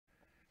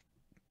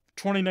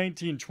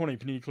2019-20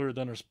 Panini Clear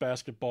Donruss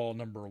Basketball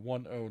number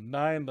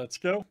 109. Let's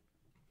go.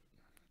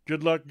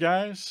 Good luck,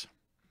 guys.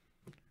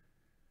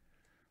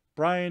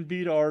 Brian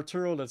B to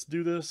Arturo. Let's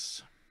do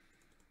this.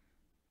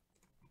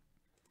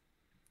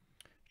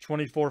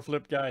 24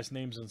 flip, guys.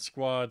 Names and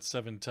squad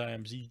 7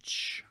 times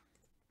each.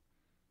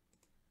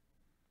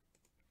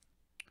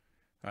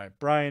 All right.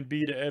 Brian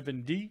B to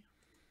Evan D.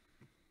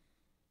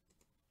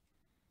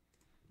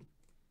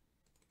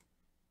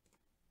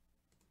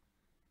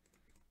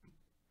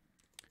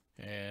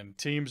 And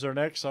teams are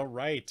next. All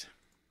right.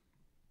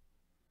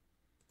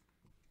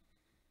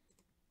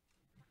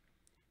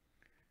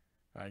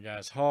 All right,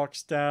 guys.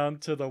 Hawks down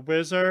to the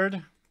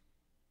Wizard.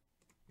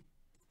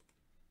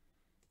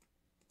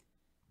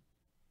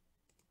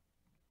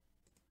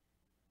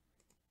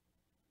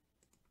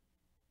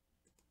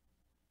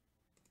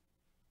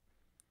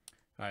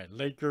 All right.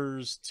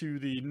 Lakers to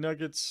the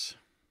Nuggets.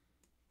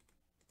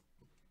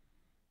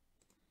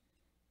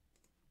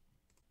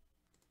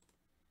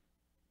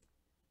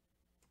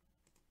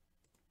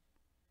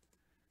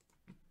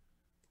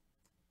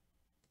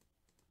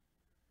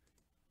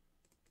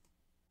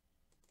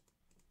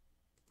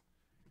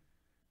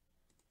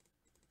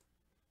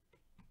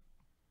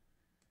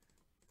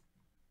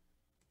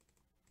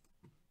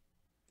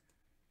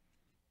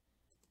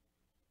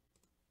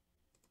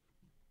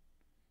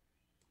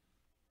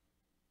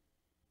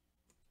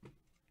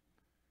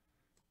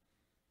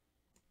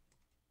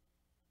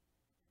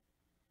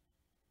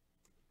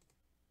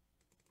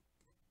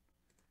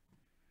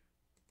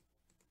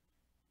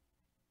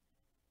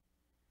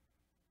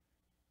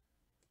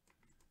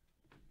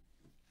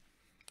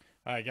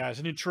 All right, guys.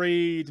 Any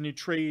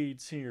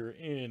trades here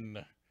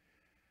in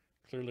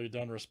Clearly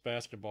Donruss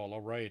Basketball?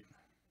 All right.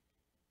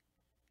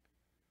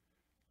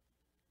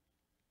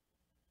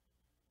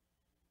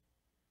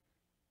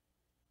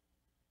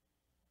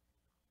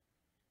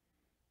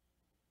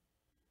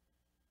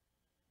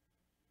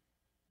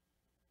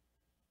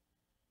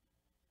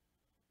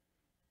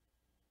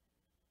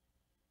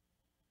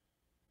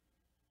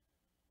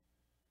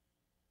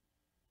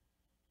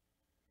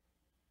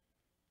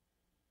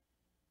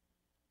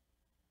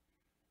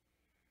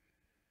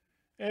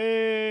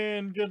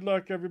 And good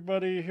luck,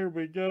 everybody. Here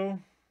we go.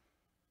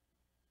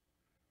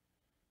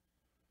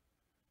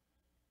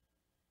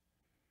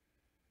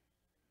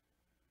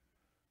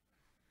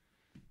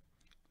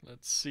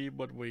 Let's see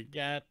what we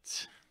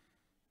got.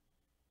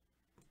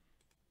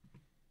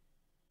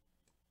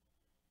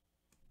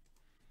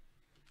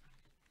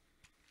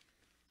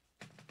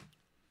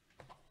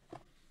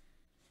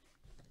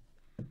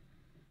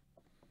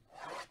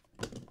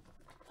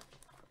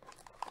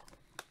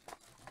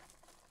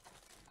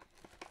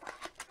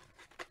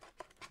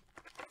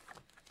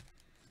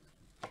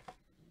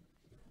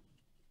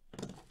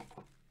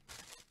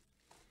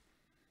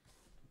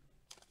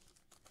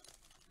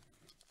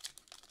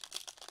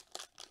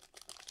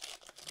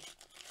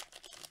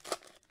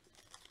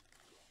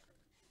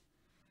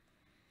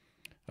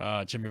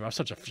 Jimmy,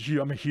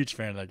 I'm a huge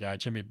fan of that guy,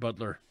 Jimmy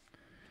Butler.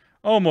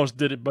 Almost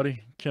did it,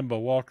 buddy. Kemba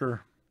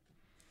Walker.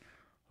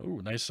 Oh,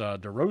 nice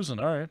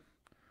DeRozan. All right.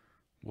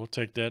 We'll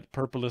take that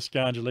Purpleus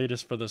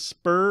Gondolatus for the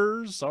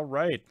Spurs. All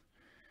right.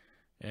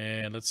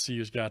 And let's see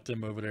who's got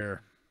them over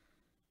there.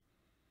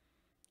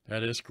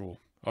 That is cool.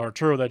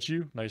 Arturo, that's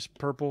you. Nice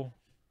purple.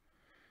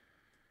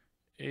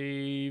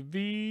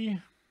 AV.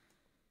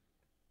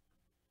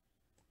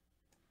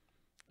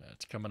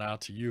 That's coming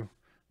out to you.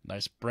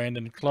 Nice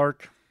Brandon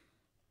Clark.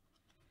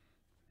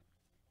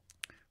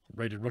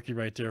 Rated rookie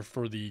right there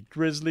for the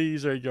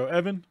Grizzlies. There you go,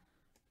 Evan.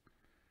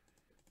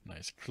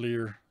 Nice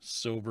clear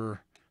silver.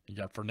 You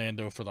got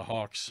Fernando for the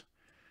Hawks.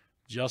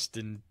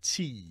 Justin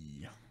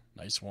T.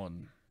 Nice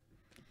one.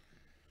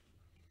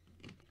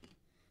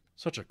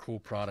 Such a cool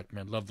product,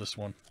 man. Love this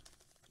one.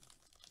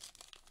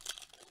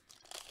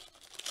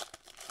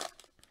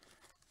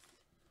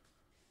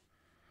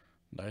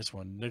 Nice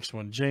one. Next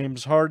one,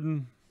 James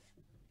Harden.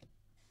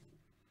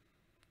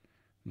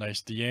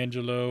 Nice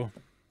D'Angelo.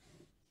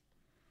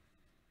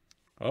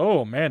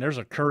 Oh, man, there's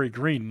a Curry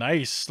green.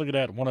 Nice. Look at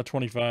that, 1 of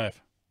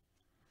 25.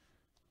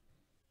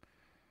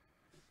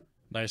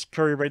 Nice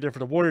Curry right there for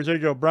the Warriors. There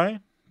you go,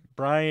 Brian.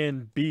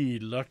 Brian B,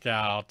 look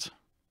out.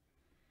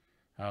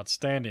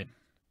 Outstanding.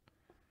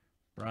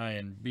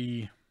 Brian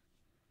B.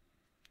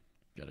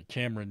 Got a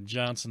Cameron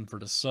Johnson for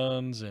the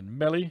Suns and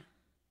Melly.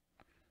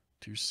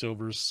 2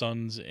 silvers,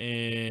 Suns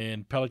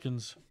and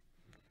Pelicans.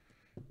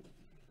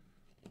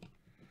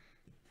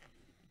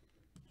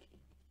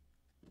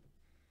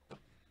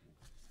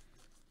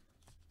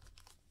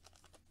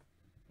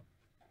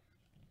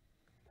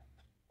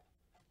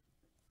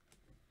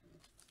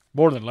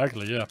 More than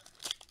likely, yeah.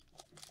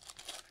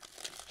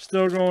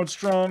 Still going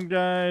strong,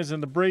 guys, in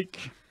the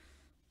break.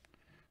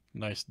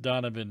 Nice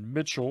Donovan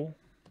Mitchell.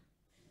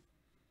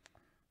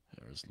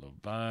 There's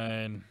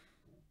Levine.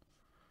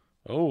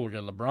 Oh, we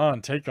got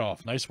LeBron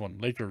takeoff. Nice one,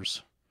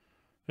 Lakers.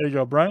 There you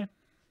go, Brian.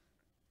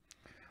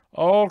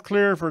 All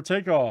clear for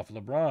takeoff,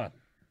 LeBron.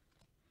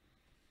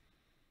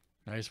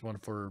 Nice one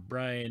for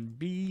Brian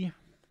B.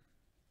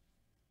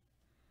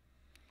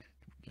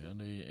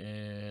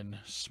 And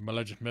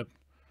Smudge Mip.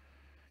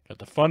 Got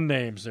the fun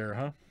names there,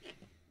 huh?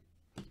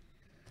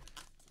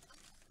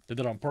 Did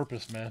that on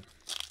purpose, man.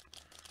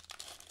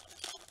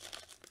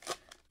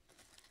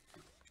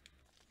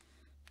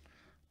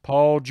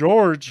 Paul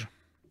George.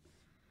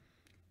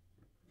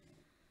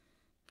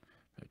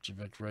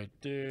 Vic right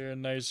there.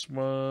 Nice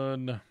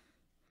one.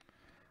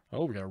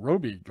 Oh, we got a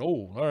Roby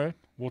gold. All right.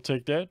 We'll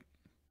take that.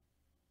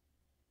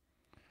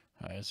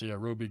 I see a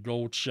Roby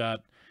gold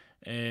shot.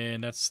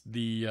 And that's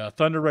the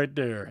Thunder right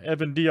there.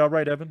 Evan D. All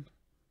right, Evan.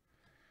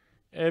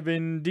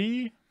 Evan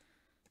D.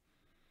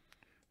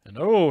 And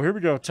oh, here we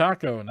go.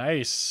 Taco.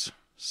 Nice.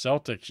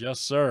 Celtics. Yes,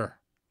 sir.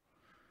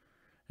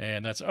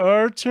 And that's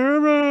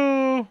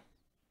Arturo.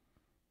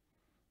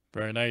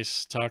 Very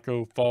nice.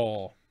 Taco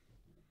Fall.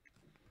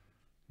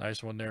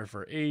 Nice one there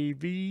for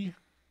AV.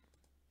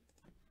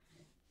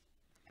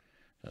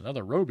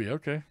 Another Roby.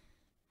 Okay.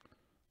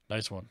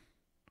 Nice one.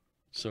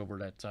 Silver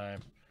that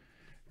time.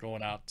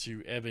 Going out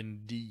to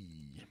Evan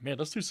D. Man,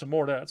 let's do some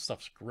more of that. That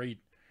stuff's great.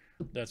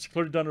 That's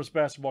Clearly Donruss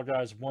Basketball,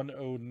 guys.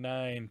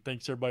 109.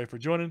 Thanks, everybody, for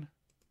joining.